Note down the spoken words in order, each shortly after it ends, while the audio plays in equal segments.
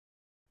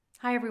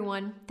Hi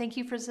everyone, thank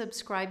you for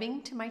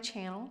subscribing to my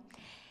channel.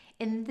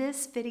 In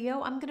this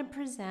video, I'm going to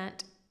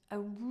present a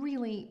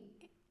really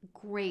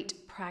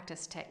great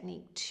practice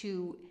technique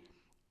to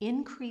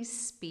increase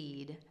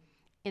speed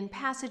in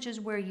passages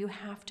where you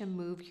have to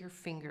move your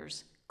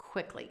fingers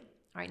quickly.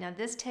 All right, now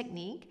this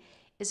technique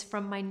is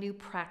from my new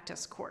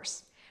practice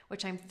course,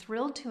 which I'm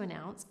thrilled to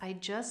announce. I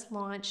just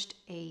launched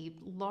a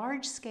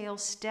large-scale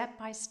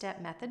step-by-step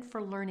method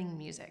for learning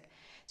music.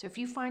 So if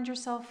you find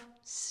yourself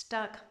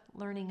stuck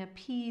learning a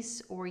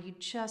piece, or you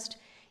just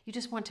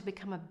want to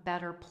become a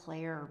better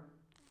player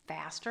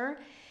faster,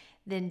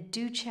 then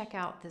do check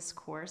out this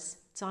course.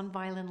 It's on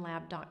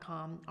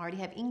violinlab.com. I already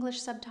have English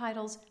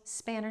subtitles,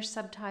 Spanish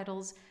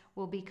subtitles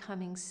will be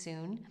coming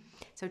soon.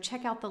 So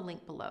check out the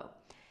link below.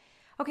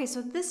 Okay,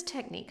 so this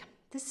technique,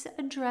 this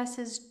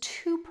addresses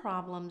two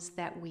problems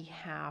that we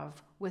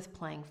have with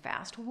playing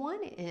fast.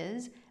 One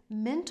is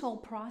mental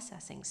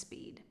processing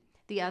speed.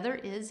 The other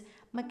is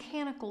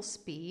mechanical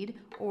speed,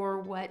 or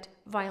what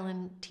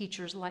violin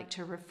teachers like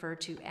to refer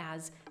to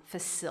as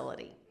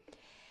facility.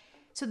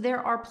 So there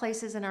are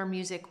places in our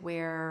music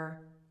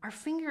where our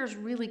fingers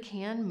really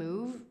can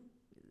move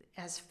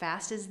as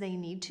fast as they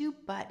need to,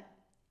 but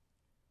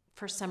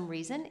for some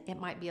reason it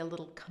might be a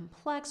little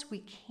complex. We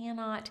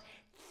cannot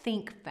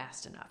think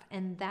fast enough,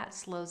 and that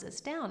slows us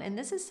down. And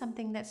this is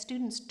something that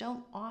students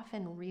don't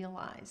often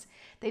realize.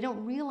 They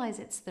don't realize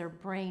it's their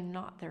brain,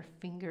 not their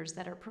fingers,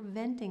 that are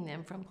preventing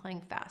them from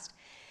playing fast.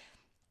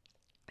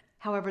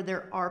 However,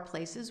 there are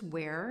places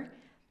where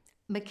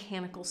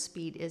mechanical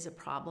speed is a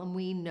problem.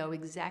 We know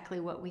exactly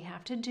what we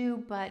have to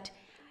do, but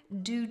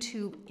due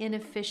to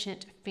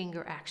inefficient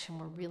finger action,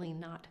 we're really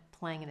not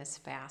playing it as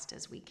fast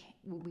as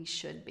we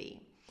should be.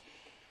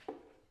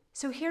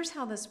 So here's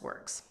how this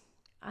works.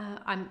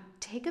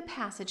 Take a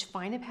passage,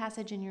 find a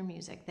passage in your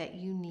music that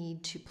you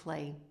need to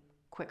play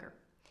quicker.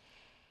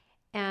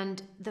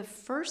 And the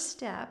first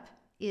step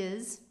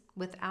is,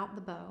 without the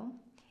bow,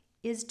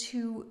 is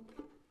to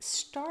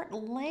start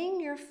laying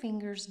your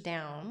fingers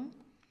down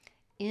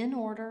in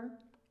order.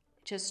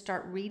 Just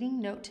start reading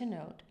note to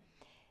note.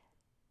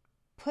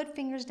 Put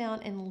fingers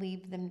down and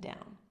leave them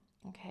down,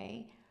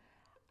 okay?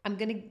 I'm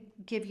going to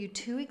give you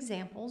two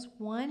examples.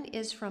 One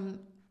is from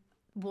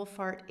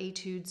Wolfart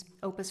Etudes,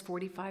 Opus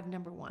 45,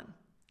 number 1.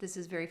 This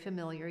is very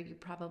familiar. You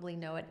probably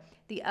know it.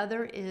 The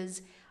other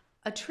is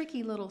a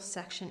tricky little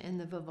section in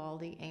the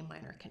Vivaldi A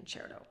minor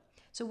concerto.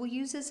 So we'll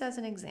use this as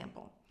an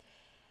example.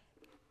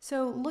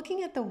 So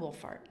looking at the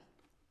Wolfart,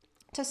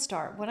 to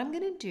start, what I'm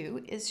going to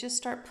do is just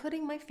start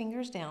putting my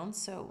fingers down.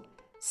 So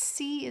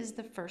C is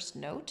the first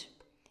note,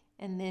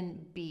 and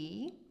then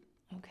B.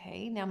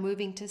 Okay, now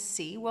moving to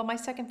C. Well, my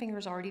second finger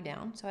is already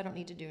down, so I don't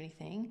need to do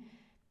anything.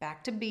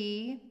 Back to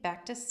B,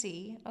 back to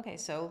C. Okay,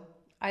 so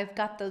I've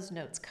got those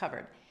notes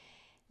covered.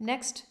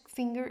 Next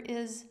finger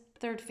is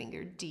third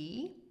finger,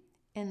 D,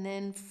 and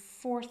then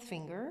fourth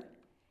finger.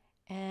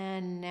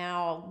 And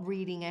now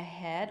reading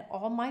ahead,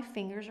 all my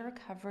fingers are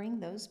covering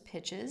those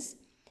pitches.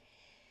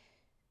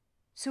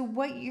 So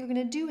what you're going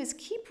to do is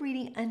keep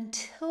reading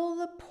until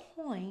the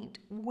point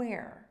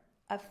where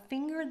a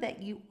finger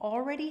that you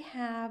already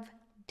have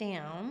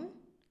down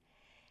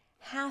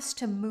has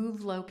to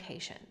move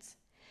locations.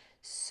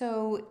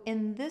 So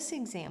in this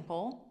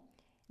example,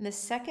 in the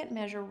second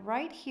measure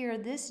right here,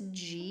 this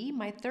G,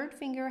 my third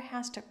finger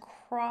has to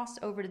cross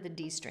over to the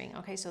D string.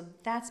 Okay, so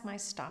that's my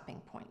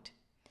stopping point.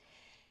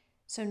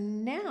 So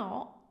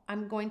now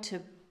I'm going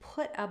to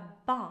put a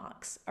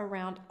box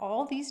around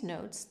all these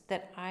notes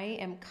that I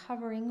am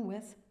covering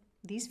with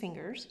these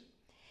fingers.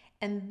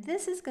 And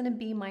this is going to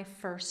be my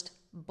first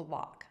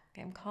block.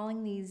 Okay, I'm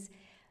calling these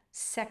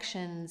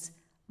sections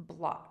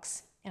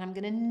blocks. And I'm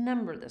going to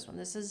number this one.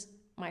 This is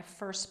my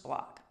first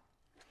block.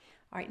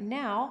 All right,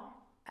 now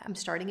I'm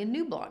starting a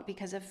new block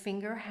because a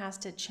finger has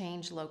to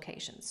change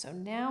locations. So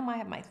now I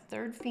have my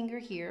third finger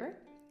here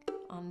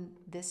on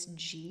this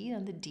G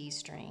on the D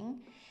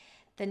string.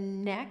 The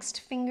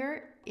next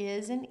finger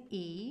is an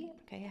E.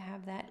 Okay, I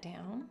have that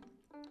down.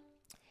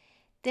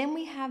 Then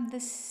we have the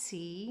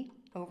C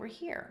over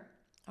here.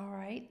 All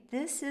right,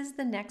 this is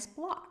the next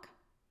block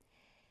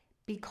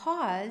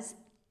because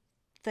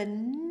the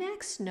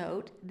next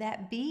note,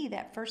 that B,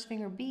 that first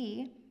finger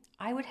B,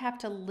 I would have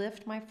to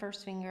lift my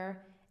first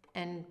finger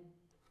and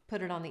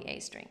put it on the A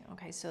string.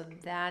 Okay, so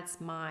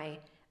that's my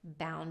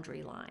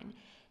boundary line.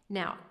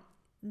 Now,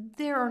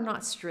 there are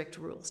not strict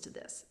rules to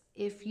this.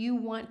 If you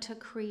want to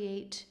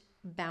create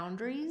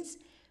boundaries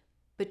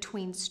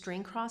between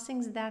string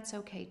crossings, that's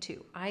okay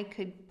too. I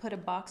could put a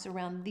box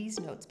around these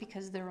notes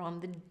because they're on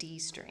the D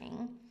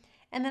string,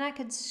 and then I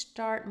could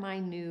start my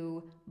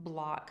new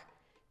block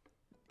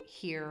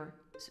here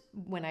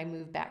when I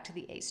move back to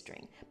the A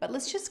string. But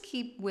let's just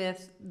keep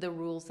with the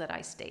rules that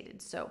I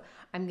stated. So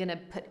I'm going to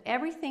put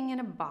everything in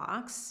a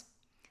box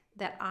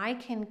that I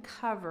can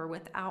cover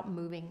without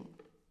moving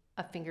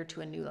a finger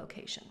to a new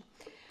location.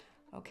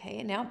 Okay,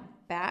 and now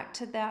back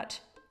to that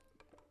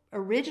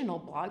original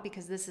block,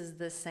 because this is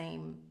the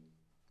same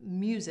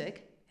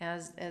music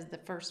as the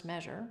first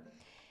measure.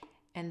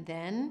 And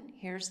then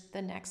here's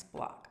the next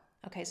block.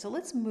 Okay, so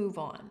let's move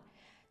on.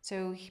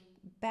 So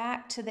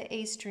back to the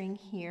A string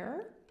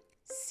here.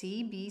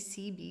 C, B,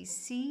 C, B,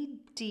 C,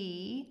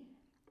 D,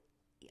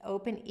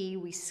 open E.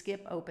 We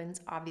skip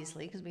opens,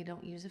 obviously, because we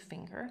don't use a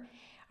finger.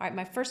 All right,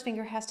 my first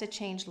finger has to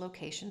change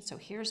location. So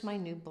here's my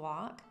new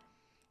block.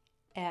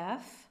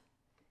 F,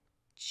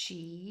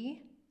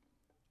 G,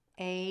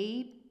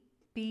 A,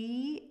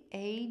 B,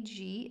 A,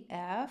 G,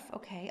 F.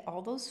 Okay,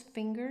 all those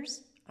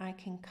fingers I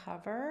can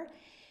cover.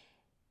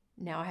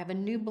 Now I have a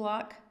new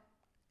block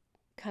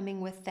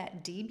coming with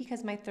that D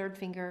because my third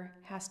finger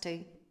has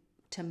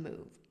to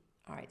move.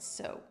 All right,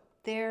 so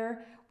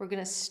there, we're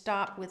going to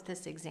stop with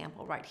this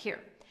example right here.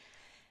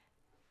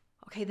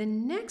 Okay, the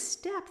next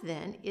step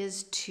then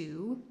is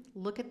to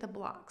look at the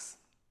blocks.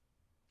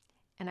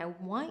 And I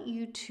want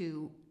you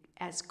to,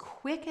 as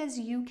quick as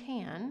you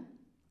can,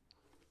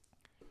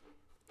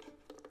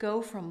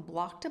 go from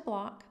block to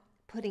block,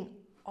 putting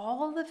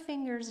all the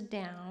fingers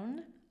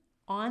down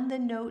on the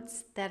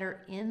notes that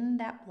are in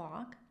that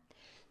block.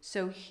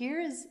 So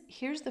here's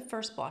the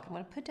first block. I'm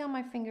going to put down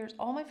my fingers,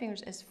 all my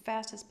fingers, as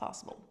fast as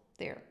possible.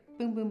 There,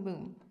 boom, boom,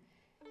 boom.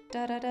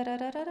 Da da da da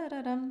da da da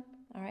da dum.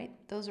 All right,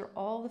 those are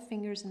all the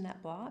fingers in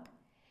that block.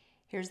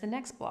 Here's the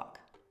next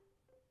block.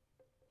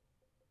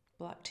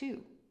 Block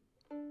 2,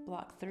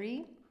 block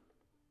 3,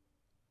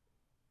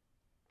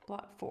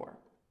 block 4,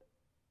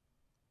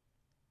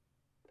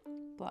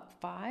 block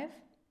 5,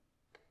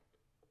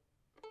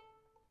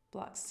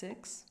 block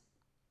 6,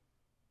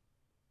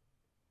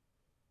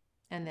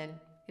 and then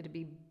it'll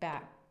be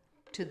back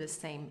to the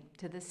same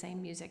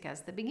music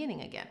as the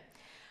beginning again.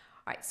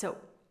 All right, so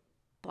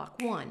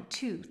block 1,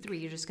 2, 3,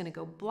 you're just going to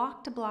go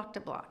block to block to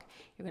block.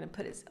 You're going to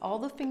put all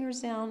the fingers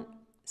down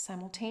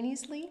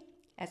simultaneously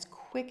as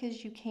quick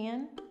as you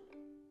can.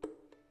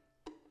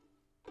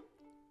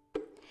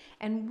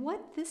 And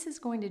what this is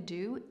going to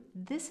do,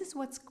 this is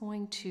what's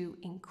going to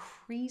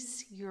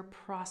increase your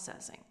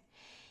processing.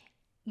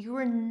 You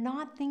are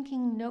not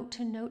thinking note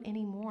to note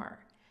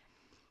anymore.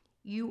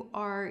 You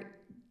are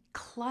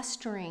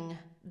clustering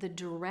the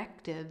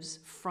directives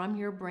from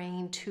your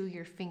brain to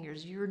your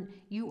fingers.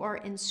 You are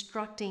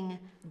instructing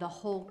the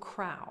whole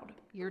crowd.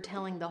 You're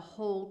telling the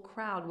whole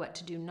crowd what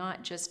to do,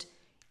 not just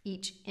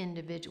each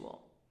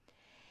individual.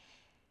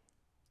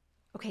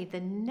 Okay,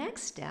 the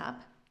next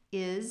step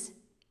is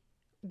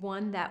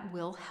one that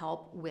will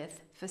help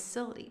with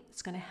facility.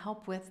 It's going to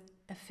help with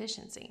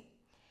efficiency.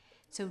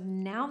 So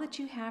now that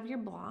you have your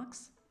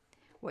blocks,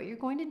 what you're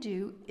going to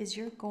do is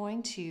you're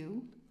going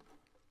to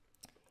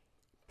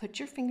put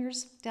your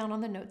fingers down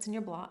on the notes in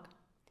your block,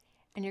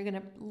 and you're going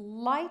to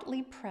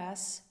lightly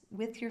press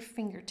with your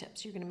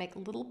fingertips. You're going to make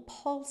little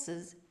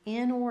pulses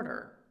in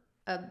order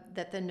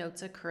that the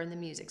notes occur in the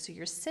music. So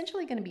you're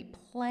essentially going to be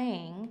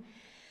playing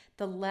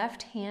the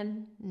left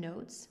hand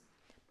notes,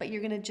 but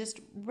you're going to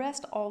just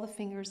rest all the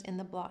fingers in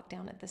the block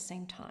down at the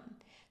same time.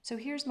 So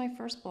here's my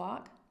first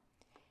block.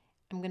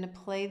 I'm going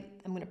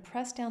to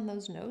press down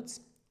those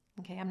notes.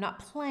 Okay, I'm not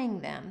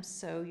playing them,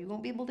 so you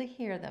won't be able to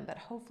hear them, but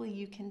hopefully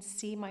you can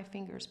see my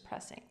fingers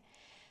pressing.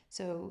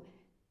 So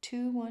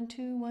 2, 1,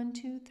 2, 1,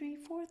 2, 3,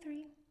 4,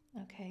 3.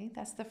 Okay,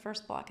 that's the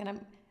first block,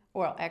 and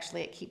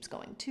actually it keeps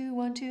going. 2,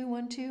 1, 2,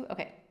 1, 2.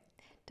 Okay.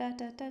 Da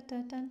da da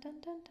da dun dun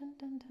dun dun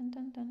dun dun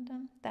dun dun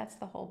dun. That's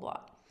the whole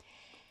block.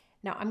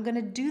 Now I'm going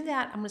to do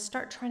that. I'm going to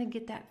start trying to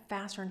get that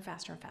faster and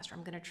faster and faster.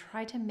 I'm going to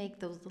try to make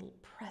those little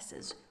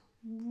presses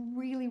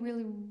really,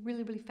 really,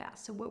 really, really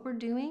fast. So what we're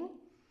doing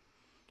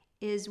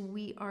is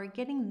we are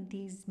getting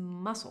these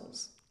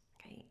muscles,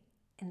 okay,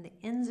 in the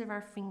ends of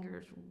our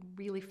fingers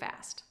really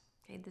fast.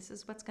 Okay, this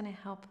is what's going to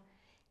help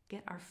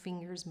get our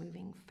fingers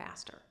moving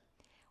faster.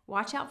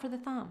 Watch out for the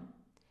thumb.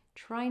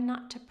 Try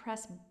not to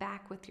press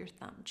back with your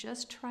thumb.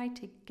 Just try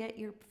to get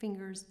your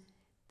fingers,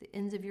 the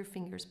ends of your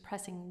fingers,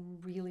 pressing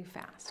really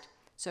fast.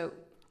 So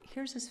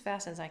here's as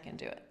fast as I can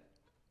do it.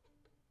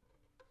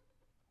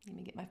 Let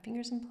me get my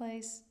fingers in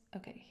place.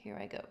 Okay, here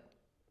I go.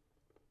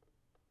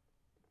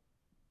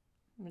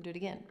 I'm going to do it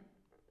again.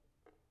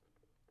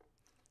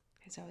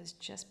 Okay, so I was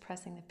just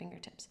pressing the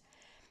fingertips.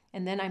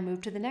 And then I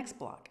move to the next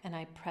block, and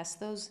I press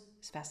those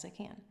as fast as I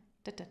can.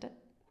 Da, da, da,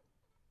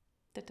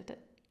 da, da, da,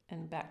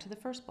 and back to the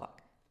first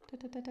block. Da,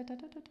 da, da, da, da,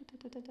 da,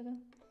 da, da, da, da.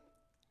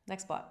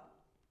 Next block.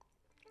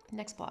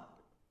 Next block.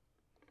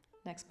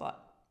 Next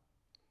block.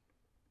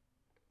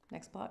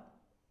 Next block.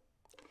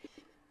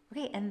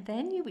 Okay, and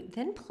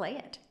then play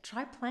it.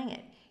 Try playing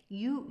it.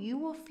 You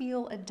will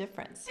feel a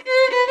difference.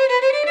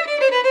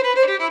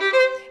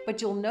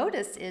 What you'll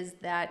notice is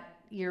that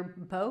your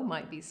bow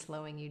might be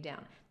slowing you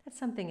down. That's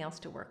something else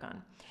to work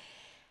on.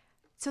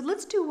 So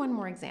let's do one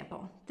more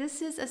example.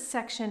 This is a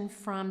section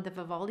from the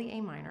Vivaldi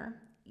A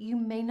minor. You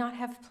may not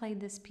have played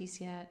this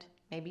piece yet.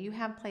 Maybe you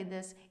have played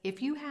this.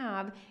 If you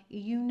have,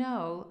 you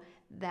know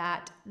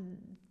that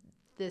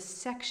this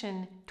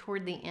section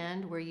toward the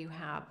end where you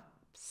have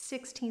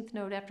 16th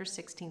note after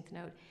 16th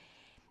note,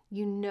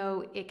 you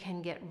know it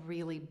can get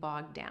really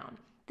bogged down.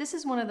 This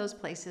is one of those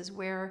places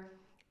where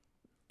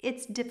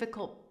it's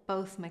difficult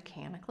both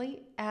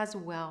mechanically as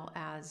well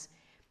as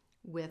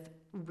with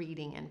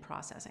reading and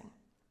processing.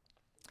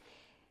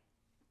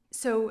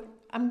 So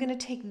I'm going to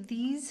take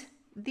these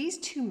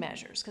two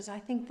measures because I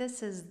think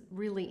this is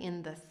really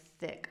in the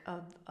thick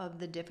of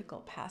the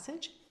difficult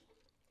passage.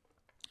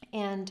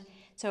 And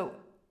so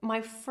my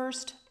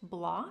first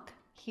block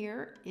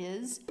here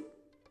is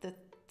the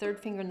third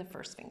finger and the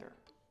first finger.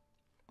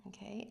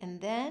 Okay, and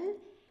then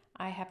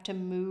I have to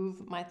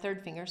move my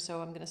third finger,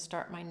 so I'm going to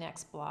start my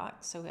next block.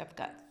 So I've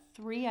got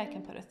 3, I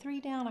can put a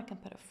 3 down, I can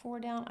put a 4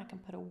 down, I can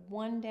put a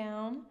 1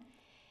 down,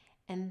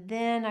 and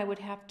then I would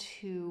have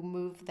to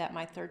move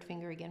my third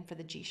finger again for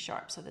the G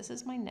sharp. So this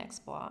is my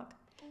next block.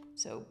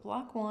 So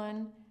block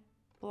 1,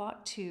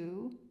 block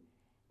 2,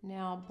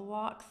 now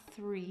block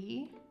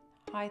 3,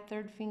 high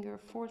third finger,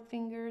 fourth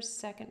finger,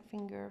 second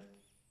finger,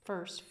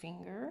 first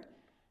finger.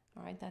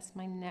 All right, that's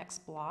my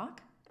next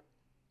block.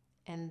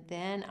 And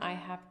then I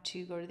have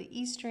to go to the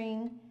E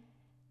string.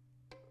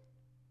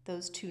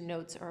 Those 2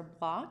 notes are a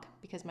block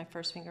because my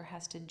first finger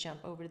has to jump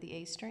over to the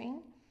A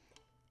string.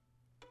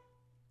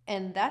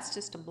 And that's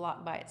just a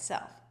block by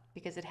itself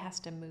because it has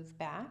to move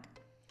back.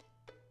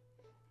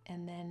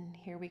 And then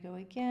here we go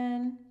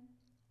again.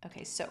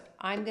 Okay, so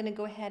I'm going to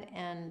go ahead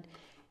and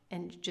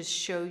just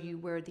show you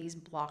where these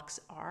blocks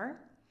are.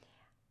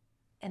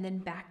 And then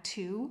back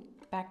to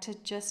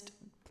just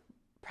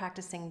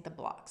practicing the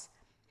blocks.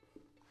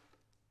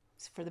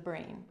 For the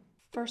brain.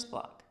 First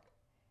block,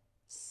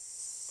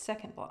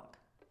 second block,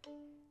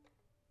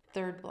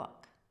 third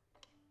block,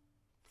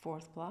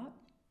 fourth block,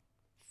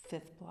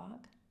 fifth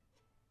block,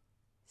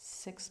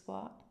 sixth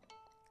block,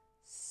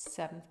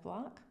 seventh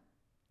block.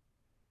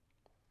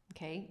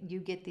 Okay, you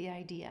get the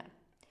idea.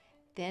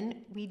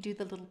 Then we do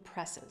the little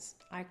presses.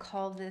 I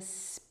call this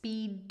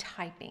speed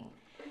typing.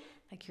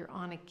 Like you're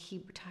on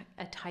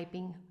a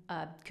typing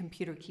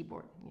computer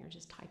keyboard and you're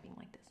just typing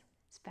like this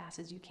as fast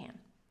as you can.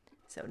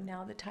 So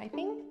now the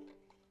typing.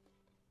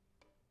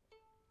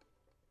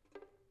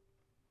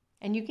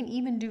 And you can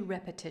even do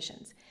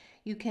repetitions.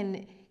 You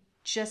can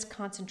just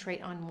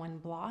concentrate on one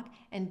block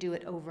and do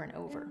it over and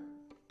over.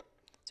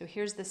 So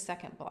here's the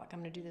second block.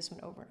 I'm going to do this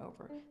one over and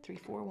over. 3,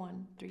 4,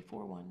 1, 3,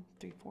 4, 1,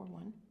 3, 4,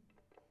 1.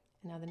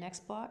 And now the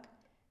next block,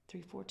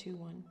 3, 4, 2,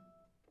 1.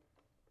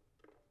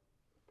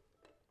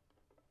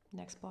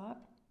 Next block,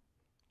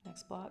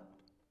 next block.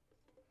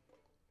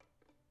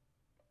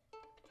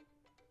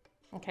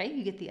 Okay,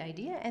 you get the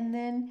idea, and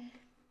then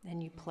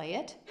you play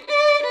it.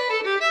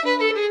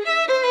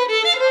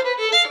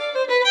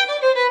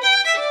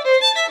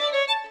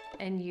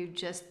 And you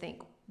just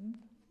think,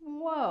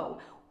 whoa,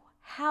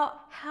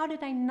 how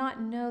did I not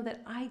know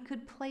that I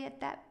could play it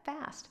that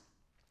fast?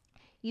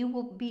 You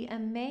will be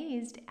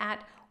amazed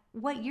at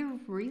what you're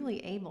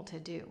really able to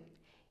do.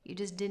 You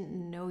just didn't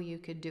know you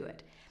could do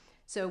it.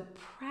 So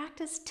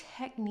practice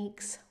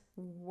techniques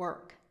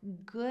work.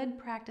 Good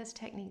practice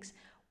techniques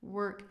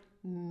work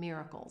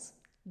miracles.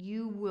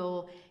 You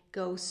will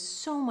go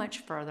so much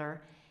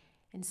further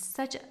in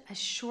such a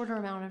shorter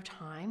amount of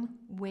time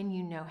when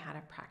you know how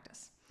to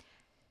practice.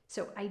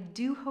 So I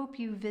do hope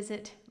you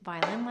visit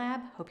Violin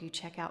Lab. Hope you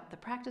check out the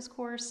practice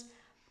course.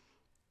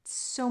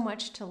 So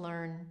much to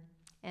learn,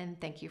 and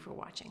thank you for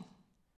watching.